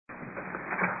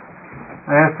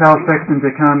I asked Hal Sexton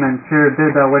to come and share a bit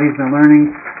about what he's been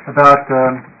learning about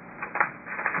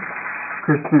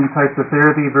Christian types of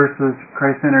therapy versus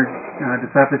Christ-centered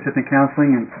discipleship and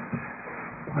counseling. And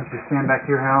why don't you stand back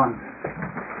here, Hal, and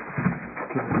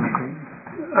give us an update.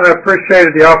 I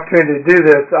appreciated the opportunity to do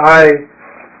this.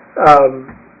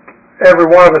 Every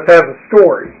one of us has a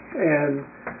story, and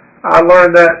I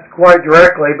learned that quite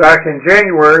directly back in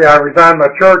January. I resigned my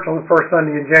church on the first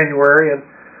Sunday in January, and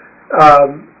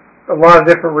a lot of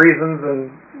different reasons,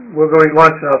 and we'll go eat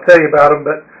lunch and I'll tell you about them.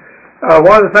 But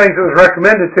one of the things that was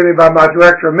recommended to me by my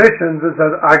director of missions is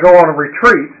that I go on a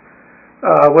retreat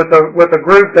with a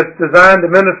group that's designed to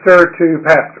minister to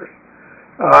pastors.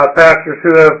 Pastors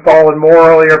who have fallen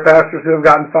morally, or pastors who have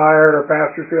gotten fired, or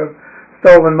pastors who have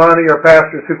stolen money, or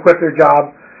pastors who quit their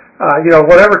job.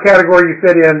 Whatever category you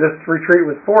fit in, this retreat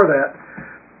was for that.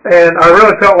 And I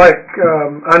really felt like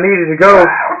I needed to go.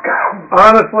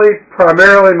 Honestly,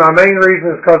 primarily my main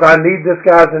reason is because I need this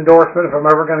guy's endorsement if I'm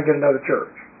ever going to get another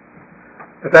church.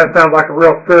 If that sounds like a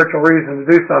real spiritual reason to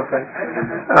do something,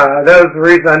 that was the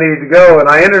reason I needed to go. And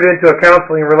I entered into a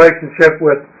counseling relationship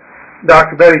with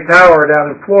Dr. Betty Tower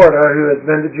down in Florida, who has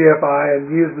been to GFI and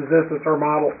uses this as her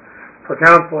model for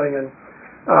counseling. And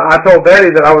I told Betty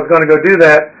that I was going to go do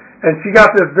that, and she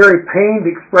got this very pained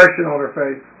expression on her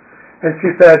face. And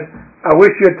she said, "I wish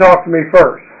you had talked to me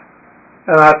first."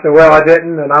 And I said, "Well, I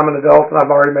didn't, and I'm an adult, and I've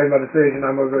already made my decision.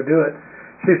 I'm going to go do it."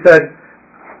 She said,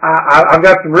 I've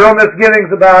got some real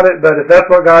misgivings about it, but if that's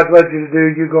what God's led you to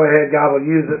do, you go ahead. God will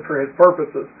use it for His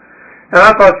purposes. And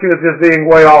I thought she was just being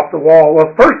way off the wall.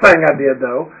 Well, the first thing I did,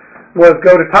 though, was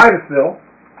go to Titusville,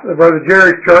 Brother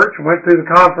Jerry's church, and went through the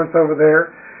conference over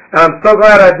there. And I'm so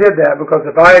glad I did that, because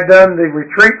if I had done the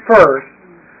retreat first,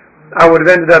 I would have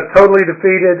ended up totally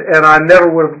defeated, and I never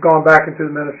would have gone back into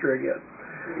the ministry again.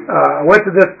 I went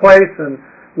to this place and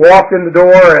walked in the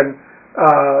door, and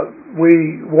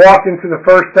we walked into the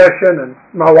first session, and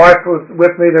my wife was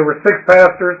with me. There were 6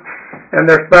 pastors and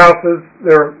their spouses.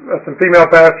 There were some female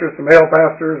pastors, some male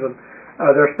pastors, and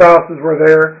their spouses were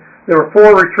there. There were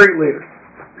 4 retreat leaders.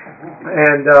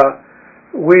 And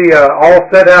we all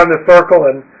sat down in a circle,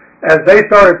 and as they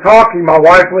started talking, my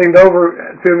wife leaned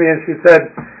over to me and she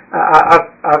said,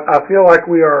 I feel like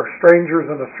we are strangers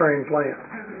in a strange land.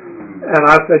 And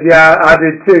I said, yeah, I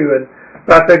did too. And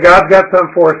I said, God's got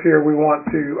something for us here.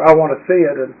 I want to see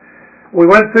it. And we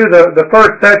went through the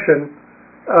first session.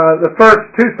 The first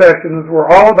 2 sessions were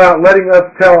all about letting us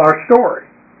tell our story.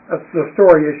 That's the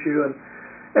story issue.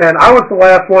 And I was the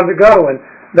last one to go. And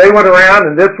they went around,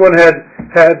 and this one had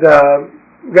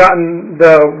gotten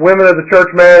the women of the church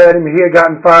mad at him. He had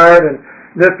gotten fired. And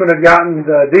this one had gotten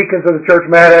the deacons of the church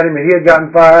mad at him, and he had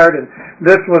gotten fired. And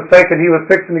this one was thinking he was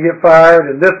fixing to get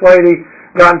fired. And this lady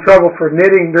got in trouble for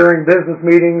knitting during business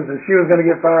meetings, and she was going to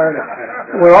get fired.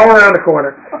 Went all around the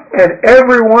corner. And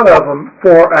every one of them,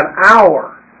 for an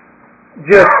hour,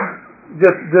 just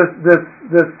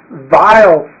this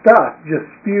vile stuff just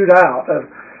spewed out of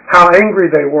how angry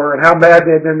they were and how bad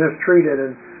they had been mistreated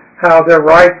and how their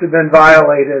rights had been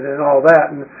violated and all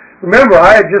that. And remember,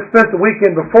 I had just spent the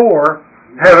weekend before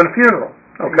having a funeral,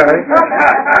 okay?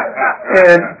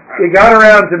 And he got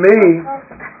around to me,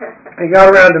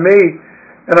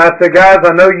 and I said, guys,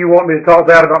 I know you want me to talk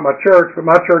bad about my church, but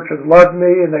my church has loved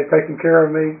me, and they've taken care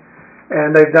of me,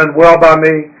 and they've done well by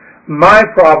me. My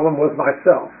problem was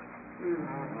myself.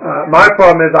 My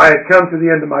problem is I had come to the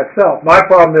end of myself. My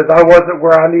problem is I wasn't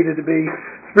where I needed to be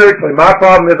spiritually. My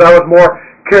problem is I was more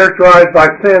characterized by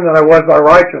sin than I was by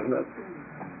righteousness.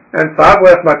 And so I've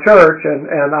left my church,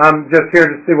 and I'm just here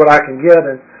to see what I can get.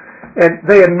 And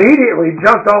they immediately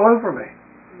jumped all over me.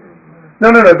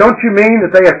 No, don't you mean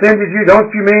that they offended you?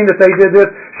 Don't you mean that they did this?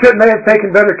 Shouldn't they have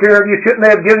taken better care of you? Shouldn't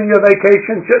they have given you a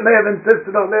vacation? Shouldn't they have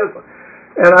insisted on this?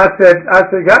 And I said,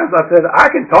 guys, I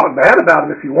can talk bad about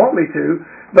them if you want me to,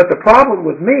 but the problem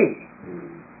was me.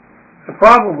 The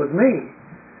problem was me.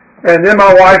 And then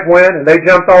my wife went, and they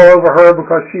jumped all over her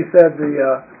because she said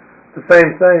the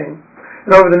same thing.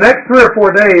 And over the next 3 or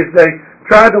 4 days, they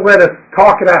tried to let us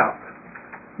talk it out.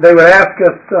 They would ask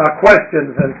us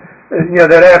questions, and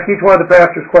they'd ask each one of the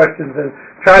pastors questions and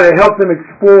try to help them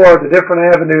explore the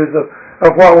different avenues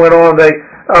of what went on.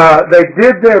 They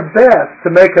did their best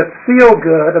to make us feel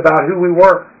good about who we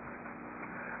were.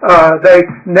 They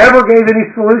never gave any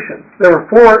solutions. There were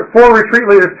four retreat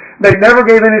leaders. They never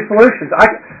gave any solutions.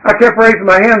 I kept raising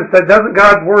my hand and said, "Doesn't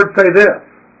God's word say this?"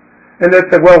 And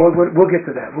they'd say, "Well, we'll get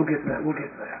to that. We'll get to that. We'll get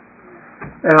to that."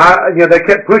 And they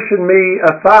kept pushing me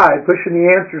aside, pushing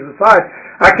the answers aside.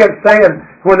 I kept saying,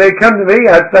 when they'd come to me,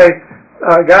 I'd say,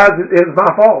 "Guys, it was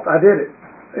my fault. I did it.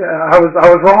 I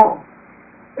was wrong."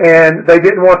 and they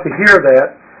didn't want to hear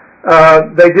that.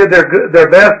 They did their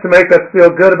best to make us feel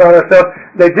good about ourselves.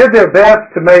 They did their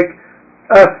best to make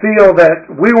us feel that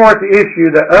we weren't the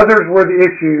issue, that others were the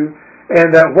issue,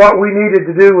 and that what we needed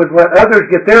to do was let others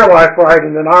get their life right,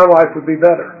 and then our life would be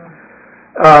better.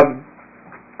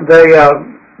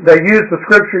 They used the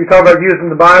scripture. You talk about using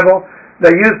the Bible.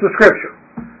 They used the scripture.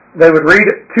 They would read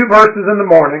 2 verses in the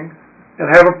morning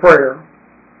and have a prayer,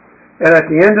 and at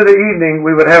the end of the evening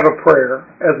we would have a prayer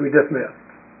as we dismissed.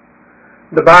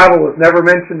 The Bible was never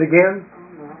mentioned again.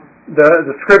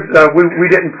 The scripture, we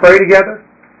didn't pray together.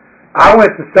 I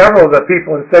went to several of the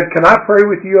people and said, "Can I pray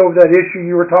with you over that issue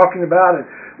you were talking about?" And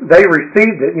they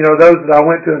received it. Those that I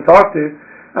went to and talked to.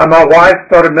 My wife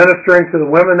started ministering to the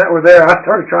women that were there. I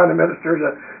started trying to minister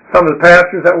to some of the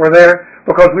pastors that were there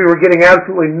because we were getting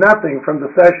absolutely nothing from the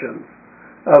sessions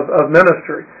of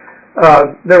ministry.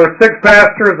 There were 6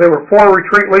 pastors. There were 4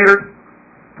 retreat leaders.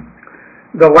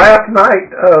 The last night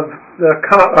of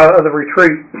the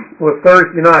retreat was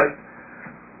Thursday night,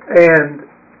 and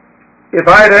if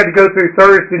I had to go through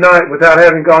Thursday night without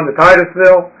having gone to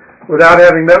Titusville, without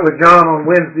having met with John on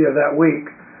Wednesday of that week,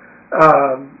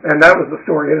 and that was the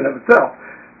story in and of itself,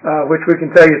 which we can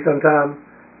tell you sometime,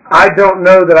 I don't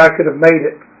know that I could have made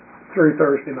it through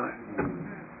Thursday night.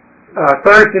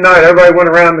 Thursday night, everybody went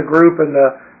around the group, and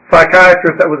the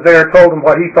psychiatrist that was there told them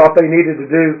what he thought they needed to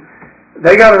do.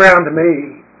 They got around to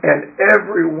me, and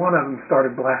every one of them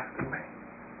started blasting me.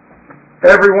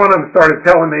 Every one of them started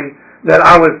telling me that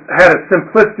I had a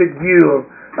simplistic view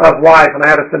of life, and I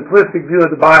had a simplistic view of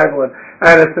the Bible, and I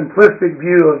had a simplistic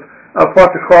view of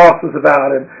what the cross was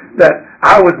about, and that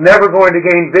I was never going to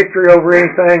gain victory over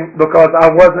anything because I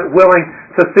wasn't willing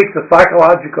to seek the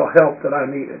psychological help that I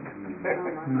needed.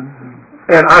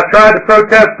 And I tried to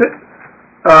protest it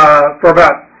for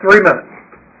about 3 minutes.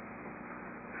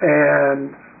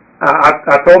 And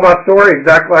I told my story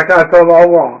exactly like I told all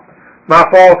along. My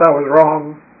fault, I was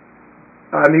wrong.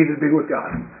 I needed to be with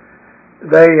God.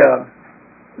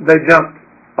 They jumped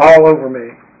all over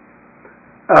me.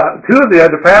 2 of the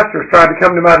other pastors tried to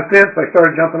come to my defense. They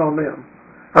started jumping on them.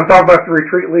 I'm talking about the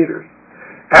retreat leaders.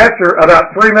 After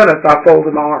about 3 minutes, I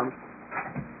folded my arms.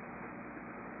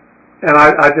 And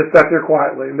I just sat there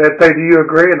quietly. And they'd say, "Do you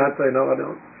agree?" And I'd say, "No, I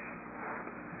don't."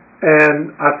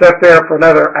 And I sat there for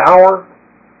another hour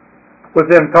with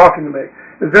them talking to me.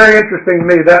 It was very interesting to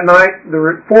me. That night, there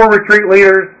were 4 retreat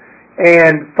leaders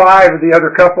and 5 of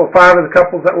the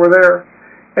couples that were there.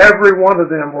 Every one of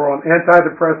them were on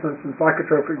antidepressants and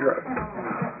psychotropic drugs,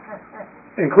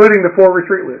 including the 4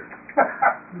 retreat leaders.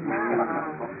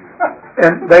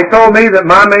 And they told me that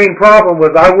my main problem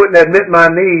was I wouldn't admit my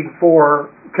need for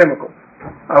chemicals.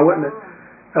 I wouldn't.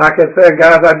 And I kept saying,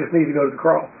 "Guys, I just need to go to the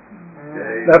cross.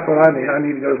 That's what I need. I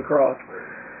need to go to the cross."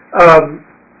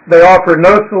 They offered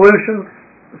no solutions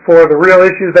for the real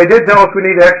issues. They did tell us we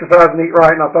need to exercise and eat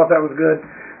right, and I thought that was good.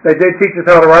 They did teach us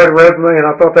how to write a resume, and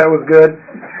I thought that was good.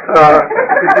 I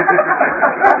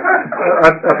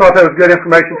thought that was good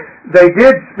information. They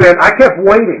did spend, I kept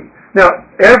waiting. Now,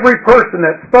 every person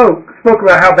that spoke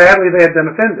about how badly they had been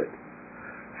offended.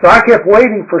 So I kept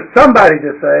waiting for somebody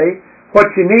to say,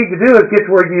 what you need to do is get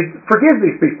to where you forgive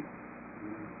these people.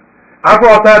 I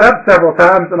brought that up several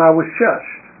times, and I was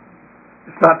shushed.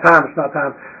 It's not time.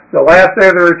 The last day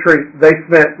of the retreat, they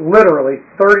spent literally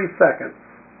 30 seconds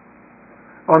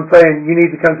on saying, you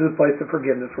need to come to the place of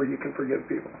forgiveness where you can forgive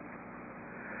people.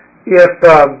 If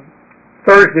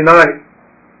Thursday night,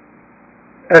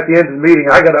 at the end of the meeting,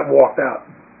 I got up and walked out.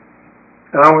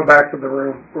 And I went back to the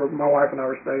room where my wife and I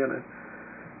were staying in.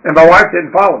 And my wife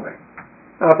didn't follow me.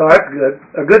 I thought, that's good.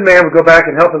 A good man would go back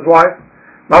and help his wife.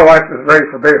 My wife was very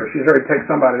forbear. She's ready to take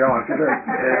somebody on. She's ready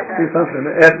to do something.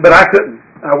 But I couldn't.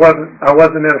 I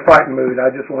wasn't in a fighting mood. I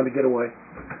just wanted to get away.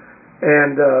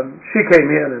 And she came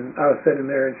in, and I was sitting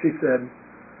there, and she said,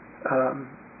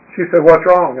 "What's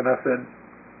wrong?" And I said,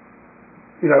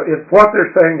 if what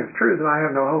they're saying is true, then I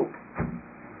have no hope.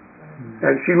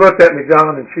 And she looked at me,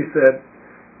 John, and she said,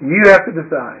 "You have to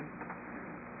decide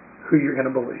who you're going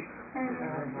to believe.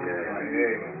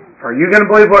 Are you going to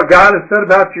believe what God has said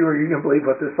about you, or are you going to believe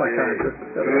what this psychiatrist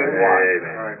has said about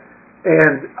you?"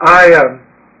 And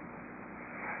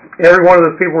every one of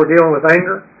those people were dealing with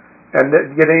anger and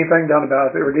didn't get anything done about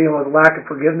it. They were dealing with lack of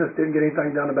forgiveness, didn't get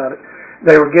anything done about it.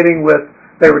 They were dealing with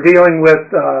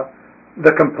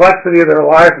the complexity of their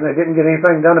life, and they didn't get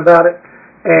anything done about it.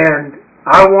 And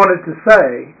I wanted to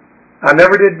say, I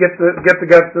never did get the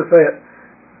guts to say it.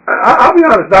 I'll be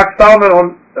honest, Dr. Solomon,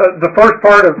 on the first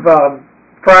part of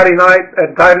Friday night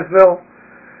at Titusville,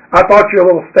 I thought your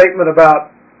little statement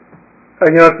about,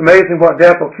 it's amazing what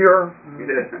death will cure.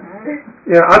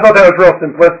 Yeah, I thought that was real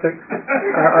simplistic.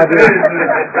 I did.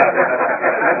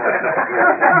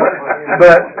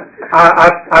 But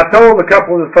I told a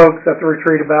couple of the folks at the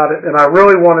retreat about it, and I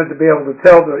really wanted to be able to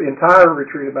tell the entire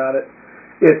retreat about it.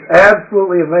 It's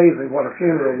absolutely amazing what a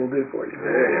funeral will do for you.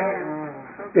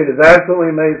 It is absolutely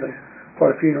amazing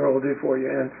what a funeral will do for you.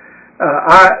 And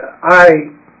I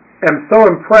am so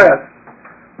impressed.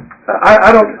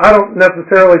 I don't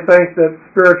necessarily think that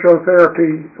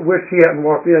spirituotherapy, wish he hadn't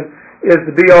walked in, is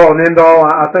the be all and end all.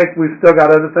 I think we've still got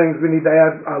other things we need to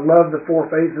add. I love the 4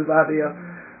 phases idea,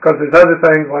 because there's other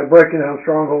things like breaking down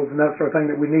strongholds and that sort of thing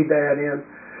that we need to add in.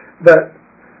 But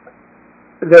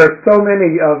there are so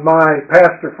many of my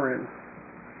pastor friends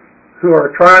who are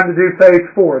trying to do phase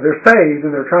 4. They're saved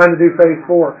and they're trying to do phase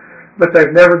 4, but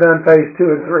they've never done phase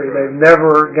 2 and 3. They've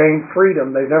never gained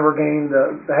freedom. They've never gained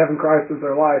the having Christ as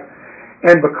their life.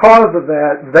 And because of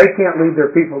that, they can't lead their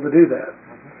people to do that.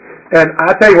 And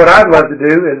I tell you what I'd love to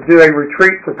do is do a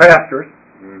retreat for pastors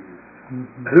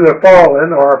who have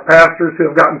fallen, or pastors who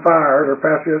have gotten fired, or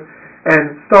pastors,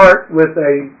 and start with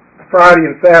a Friday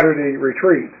and Saturday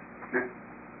retreat.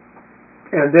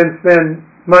 And then spend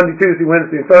Monday, Tuesday,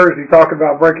 Wednesday, and Thursday talking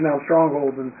about breaking down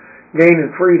strongholds and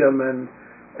gaining freedom and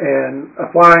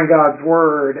applying God's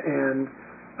Word and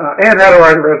how to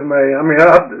write a resume. I mean,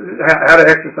 how to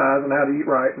exercise and how to eat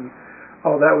right, and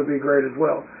all that would be great as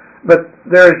well. But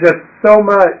there is just so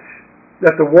much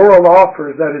that the world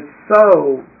offers that it's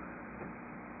so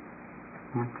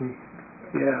empty.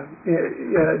 Yeah,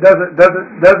 it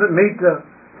doesn't meet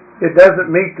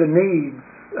the needs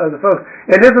of the folks.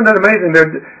 And isn't it amazing?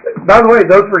 By the way,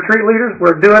 those retreat leaders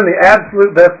were doing the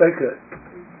absolute best they could.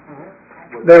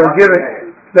 They were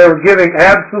giving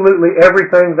absolutely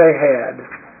everything they had,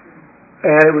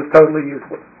 and it was totally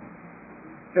useless.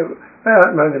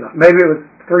 Maybe not. Maybe it was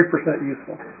 3%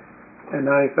 useful and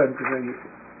 97%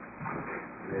 useless.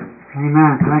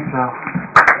 Amen. Thanks, Al.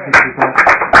 Appreciate that.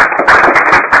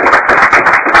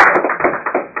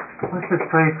 Let's just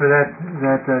pray for that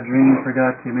dream, for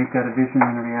God to make that a vision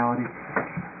and a reality.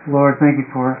 Lord, thank you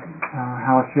for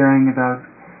Hal sharing about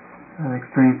the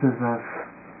experiences of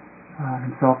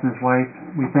himself and his wife.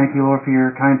 We thank you, Lord, for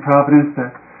your kind providence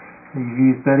that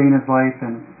you've used Betty in his life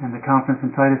and the conference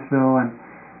in Titusville and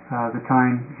the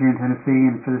time here in Tennessee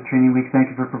and for this training week.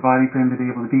 Thank you for providing for him to be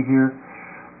able to be here.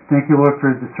 Thank you, Lord,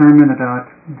 for his discernment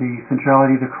about the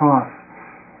centrality of the cross.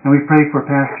 And we pray for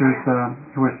pastors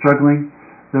who are struggling,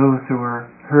 those who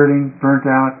are hurting, burnt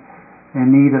out,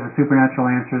 in need of a supernatural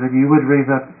answer, that you would raise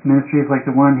up ministries like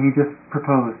the one he just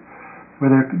proposed,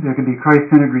 where there could be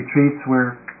Christ-centered retreats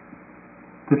where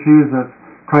the truths of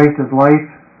Christ as life,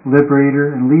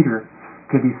 liberator, and leader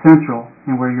could be central,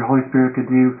 and where your Holy Spirit could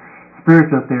do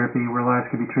spirituotherapy, where lives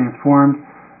could be transformed,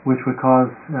 which would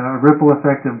cause a ripple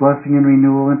effect of blessing and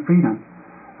renewal and freedom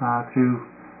to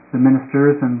the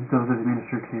ministers and those that they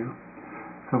minister to.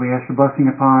 So we ask your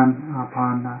blessing upon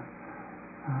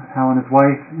Hal and his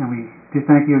wife, and we do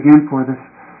thank you again for this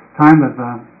time of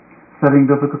studying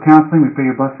biblical counseling. We pray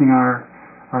your blessing our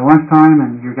lunchtime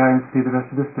and your guidance through the rest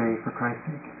of this day, for Christ's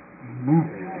sake. Amen.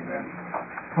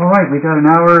 All right, we got an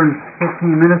hour and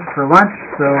 15 minutes for lunch,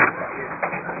 so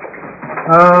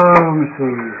let me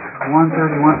see,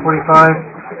 1:30, 1:45.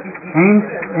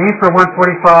 Aim for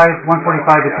 1:45,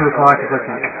 1:45 to 2 o'clock is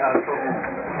okay.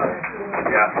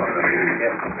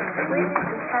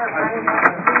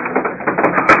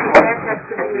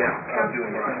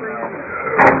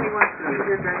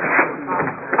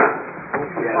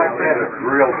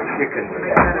 Grilled chicken.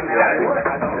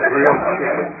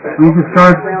 We can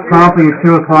start promptly at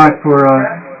 2 o'clock for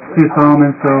Stu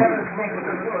Solomon, so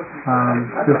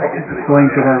just going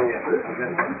to that.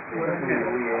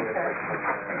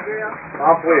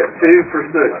 Promptly at 2 for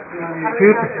Stu.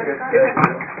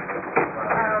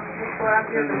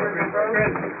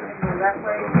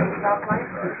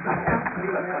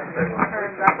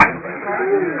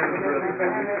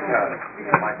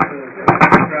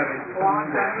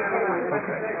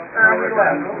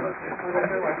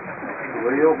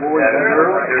 Real boys and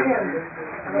girls.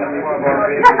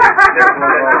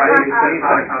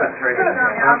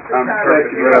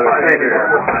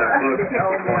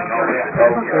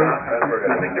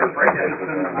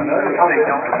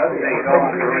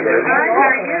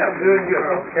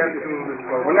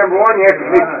 Well, number one, you have to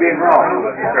admit you've been wrong.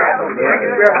 You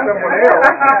can grab someone else.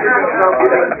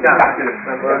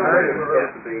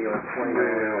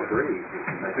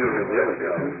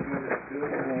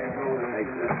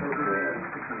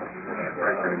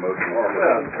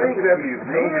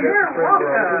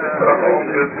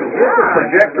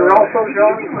 Projector also,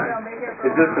 John? Is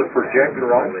this a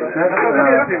projector also? That's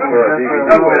Or a DVD?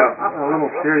 a little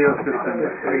stereo system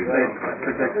that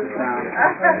projects the sound.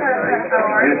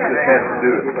 This just has to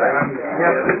do with that.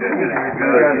 Yep. There's an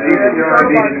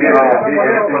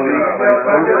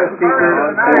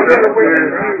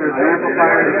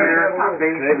amplifier here,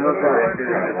 bass, and those are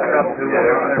stuff to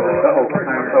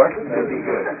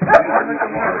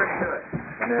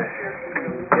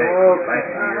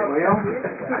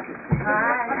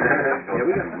Yeah,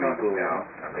 we got some people now.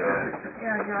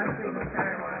 Yeah, Josh, we can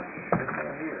start.